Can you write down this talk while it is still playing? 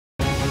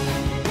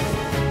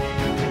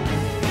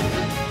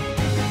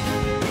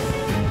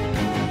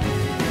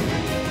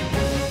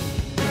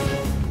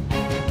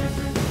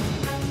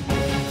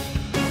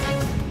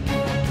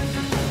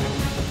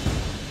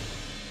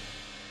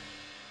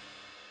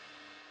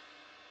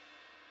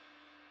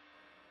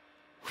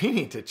We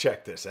need to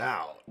check this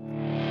out.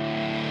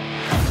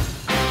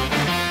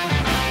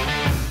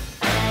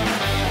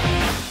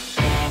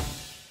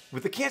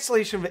 With the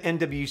cancellation of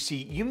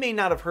NWC, you may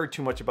not have heard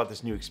too much about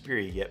this new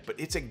Xperia yet, but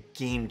it's a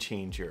game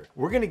changer.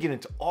 We're gonna get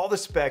into all the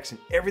specs and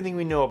everything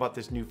we know about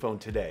this new phone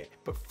today.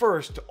 But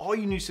first, to all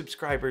you new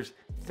subscribers,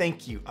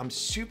 thank you. I'm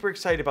super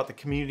excited about the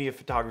community of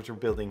photographers we're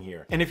building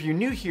here. And if you're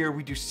new here,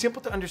 we do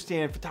simple to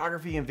understand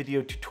photography and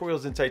video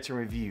tutorials, insights, and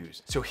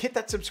reviews. So hit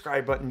that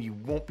subscribe button, you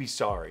won't be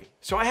sorry.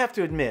 So I have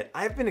to admit,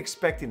 I've been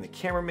expecting the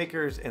camera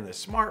makers and the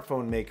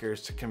smartphone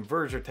makers to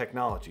converge their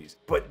technologies,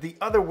 but the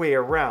other way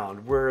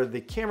around, where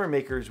the camera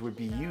makers would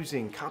be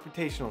using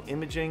computational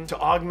imaging to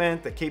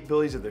augment the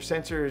capabilities of their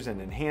sensors and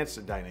enhance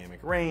the dynamic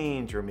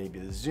range or maybe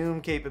the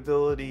zoom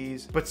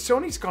capabilities. But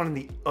Sony's gone in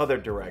the other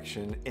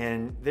direction,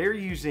 and they're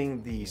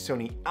using the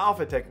Sony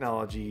Alpha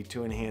technology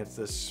to enhance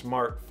the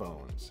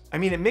smartphones. I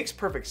mean, it makes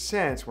perfect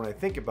sense when I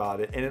think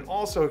about it, and it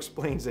also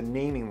explains the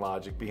naming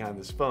logic behind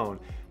this phone,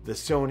 the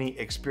Sony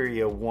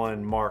Xperia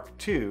 1 Mark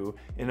II,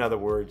 in other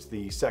words,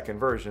 the second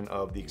version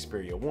of the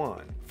Xperia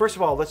 1. First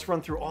of all, let's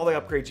run through all the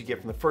upgrades you get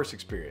from the first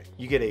Xperia.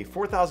 You get a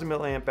 4,000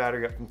 milliamp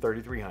battery up from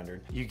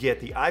 3,300. You get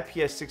the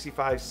IPS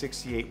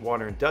 6568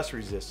 water and dust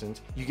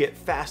resistance. You get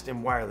fast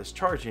and wireless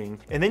charging,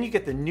 and then you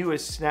get the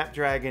newest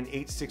Snapdragon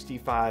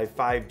 865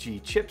 5G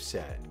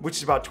chipset, which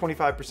is about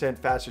 25%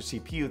 faster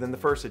CPU than the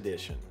first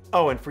edition.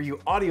 Oh, and for you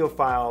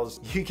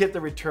audiophiles, you get the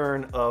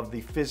return of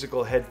the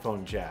physical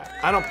headphone jack.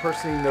 I don't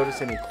personally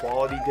notice any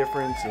quality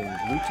difference in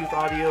Bluetooth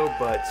audio,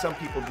 but some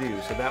people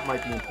do, so that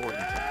might be important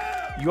to you.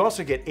 You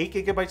also get 8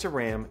 GB of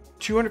RAM,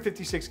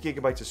 256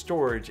 GB of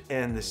storage,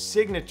 and the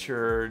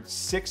signature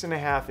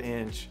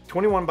 6.5-inch,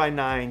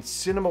 21:9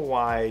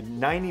 cinema-wide,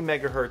 90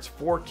 MHz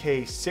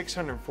 4K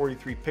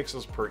 643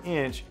 pixels per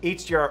inch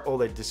HDR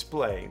OLED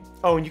display.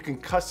 Oh, and you can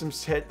custom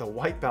set the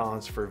white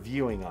balance for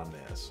viewing on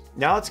this.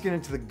 Now let's get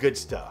into the good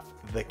stuff.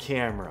 The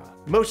camera.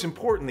 Most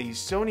importantly,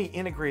 Sony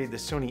integrated the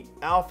Sony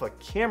Alpha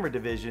camera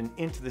division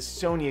into the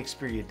Sony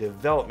Xperia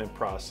development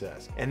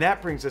process, and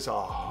that brings us a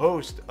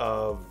host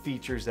of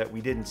features that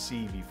we didn't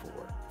see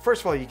before.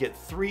 First of all, you get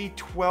 3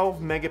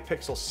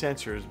 12-megapixel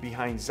sensors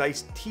behind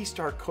Zeiss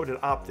T-Star coated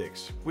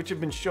optics, which have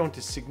been shown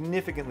to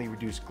significantly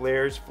reduce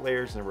glares,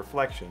 flares, and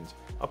reflections.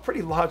 A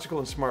pretty logical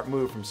and smart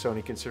move from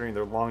Sony considering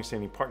their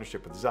long-standing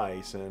partnership with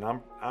Zeiss, and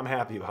I'm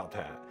happy about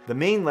that. The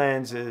main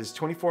lens is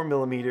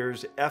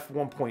 24mm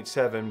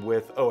f1.7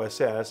 with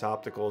OSS,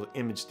 optical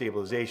image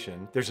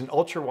stabilization. There's an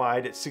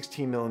ultra-wide at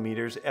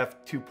 16mm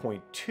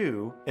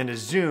f2.2 and a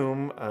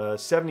zoom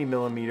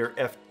 70mm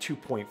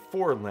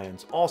f2.4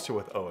 lens, also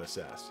with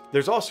OSS.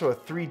 There's also a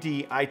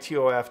 3D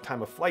ITOF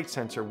time of flight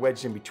sensor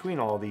wedged in between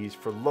all of these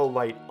for low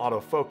light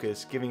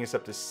autofocus, giving us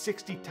up to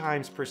 60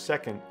 times per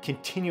second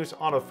continuous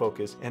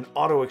autofocus and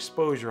auto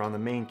exposure on the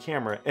main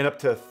camera, and up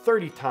to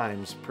 30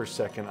 times per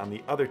second on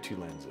the other two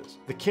lenses.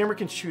 The camera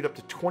can shoot up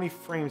to 20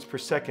 frames per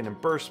second in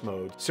burst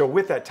mode, so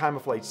with that time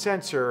of flight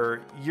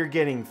sensor, you're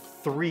getting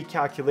 3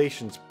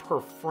 calculations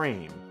per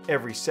frame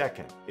every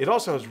second. It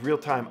also has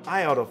real-time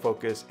eye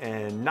autofocus,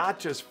 and not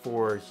just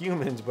for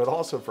humans, but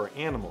also for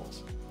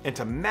animals. And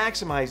to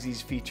maximize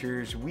these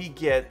features, we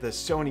get the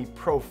Sony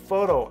Pro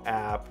Photo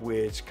app,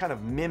 which kind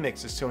of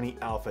mimics the Sony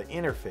Alpha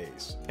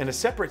interface. And a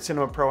separate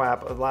Cinema Pro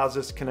app allows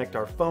us to connect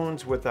our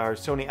phones with our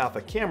Sony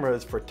Alpha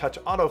cameras for touch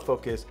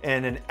autofocus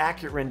and an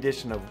accurate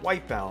rendition of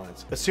white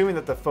balance, assuming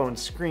that the phone's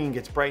screen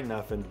gets bright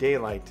enough in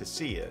daylight to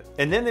see it.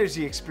 And then there's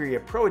the Xperia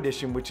Pro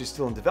Edition, which is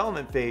still in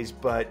development phase,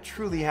 but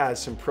truly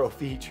has some pro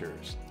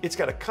features. It's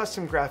got a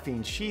custom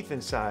graphene sheath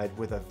inside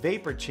with a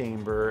vapor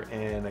chamber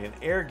and an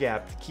air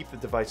gap to keep the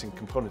device and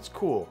components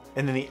cool.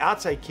 And then the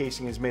outside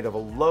casing is made of a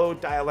low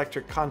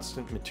dielectric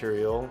constant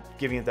material,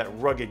 giving it that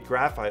rugged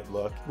graphite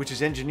look, which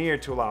is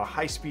engineered to allow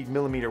high-speed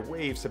millimeter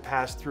waves to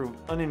pass through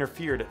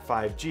uninterfered at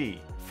 5G.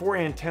 4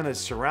 antennas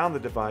surround the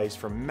device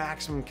for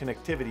maximum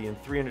connectivity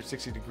and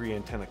 360-degree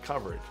antenna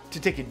coverage. To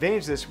take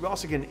advantage of this, we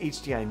also get an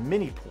HDMI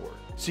mini port.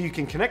 So you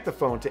can connect the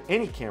phone to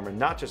any camera,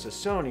 not just a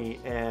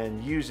Sony,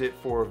 and use it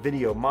for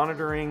video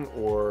monitoring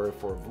or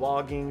for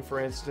vlogging, for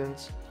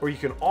instance. Or you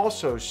can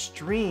also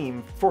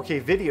stream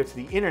 4K video to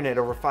the internet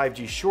over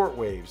 5G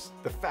shortwaves,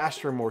 the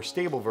faster and more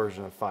stable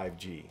version of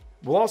 5G.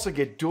 We'll also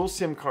get dual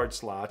SIM card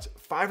slots,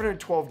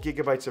 512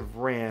 gigabytes of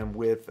RAM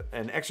with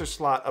an extra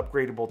slot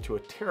upgradable to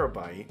 1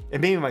 terabyte.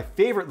 And maybe my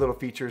favorite little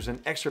feature is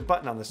an extra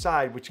button on the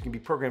side which can be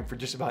programmed for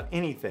just about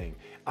anything.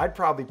 I'd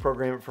probably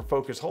program it for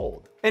focus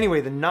hold.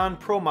 Anyway, the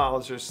non-Pro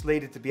models are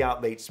slated to be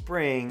out late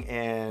spring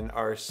and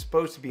are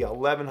supposed to be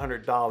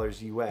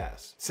 $1,100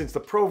 US. Since the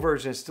Pro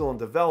version is still in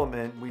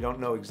development, we don't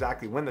know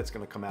exactly when that's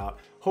going to come out,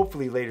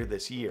 hopefully later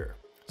this year.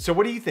 So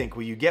what do you think?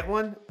 Will you get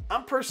one?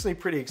 I'm personally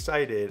pretty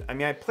excited. I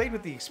mean, I played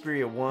with the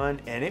Xperia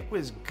 1 and it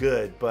was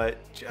good, but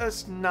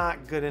just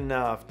not good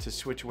enough to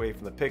switch away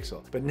from the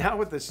Pixel. But now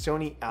with the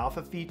Sony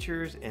Alpha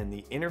features and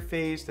the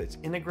interface that's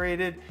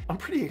integrated, I'm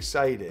pretty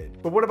excited.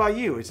 But what about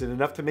you? Is it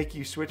enough to make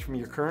you switch from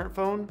your current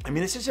phone? I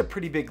mean, this is a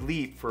pretty big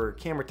leap for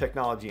camera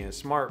technology in a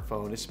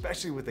smartphone,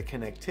 especially with the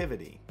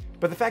connectivity.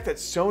 But the fact that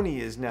Sony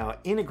is now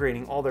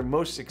integrating all their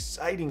most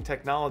exciting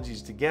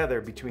technologies together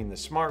between the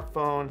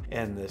smartphone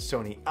and the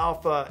Sony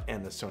Alpha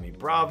and the Sony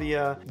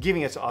Bravia,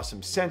 giving us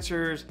awesome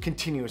sensors,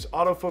 continuous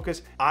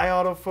autofocus, eye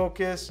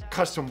autofocus,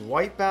 custom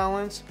white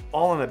balance,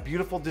 all on a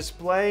beautiful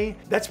display,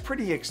 that's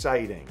pretty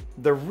exciting.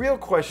 The real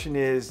question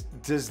is,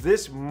 does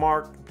this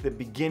mark the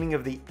beginning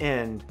of the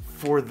end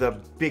for the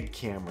big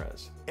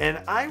cameras?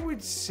 And I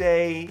would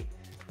say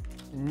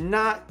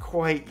not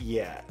quite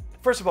yet.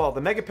 First of all, the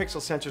megapixel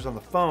sensors on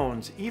the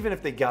phones, even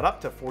if they got up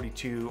to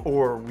 42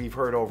 or we've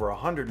heard over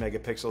 100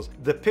 megapixels,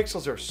 the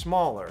pixels are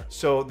smaller,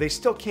 so they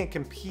still can't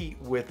compete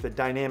with the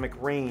dynamic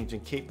range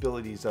and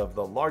capabilities of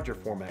the larger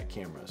format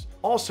cameras.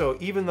 Also,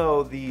 even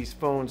though these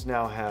phones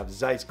now have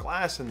Zeiss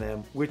glass in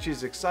them, which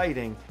is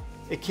exciting,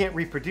 it can't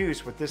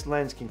reproduce what this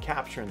lens can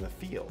capture in the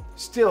field.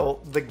 Still,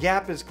 the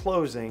gap is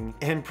closing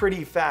and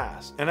pretty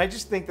fast. And I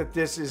just think that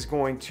this is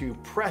going to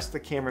press the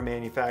camera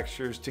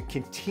manufacturers to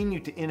continue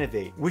to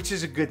innovate, which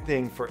is a good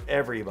thing for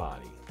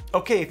everybody.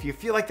 Okay, if you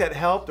feel like that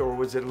helped or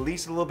was at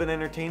least a little bit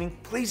entertaining,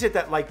 please hit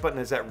that like button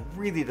as that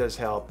really does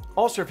help.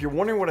 Also, if you're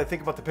wondering what I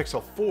think about the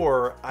Pixel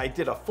 4, I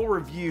did a full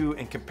review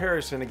and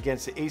comparison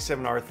against the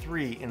A7R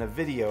III in a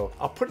video.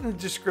 I'll put it in the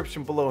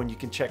description below and you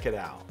can check it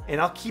out. And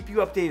I'll keep you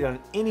updated on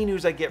any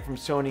news I get from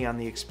Sony on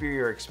the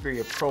Xperia or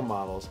Xperia Pro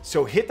models.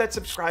 So hit that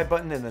subscribe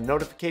button and the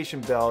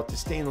notification bell to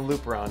stay in the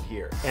loop around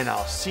here. And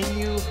I'll see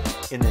you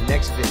in the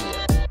next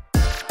video.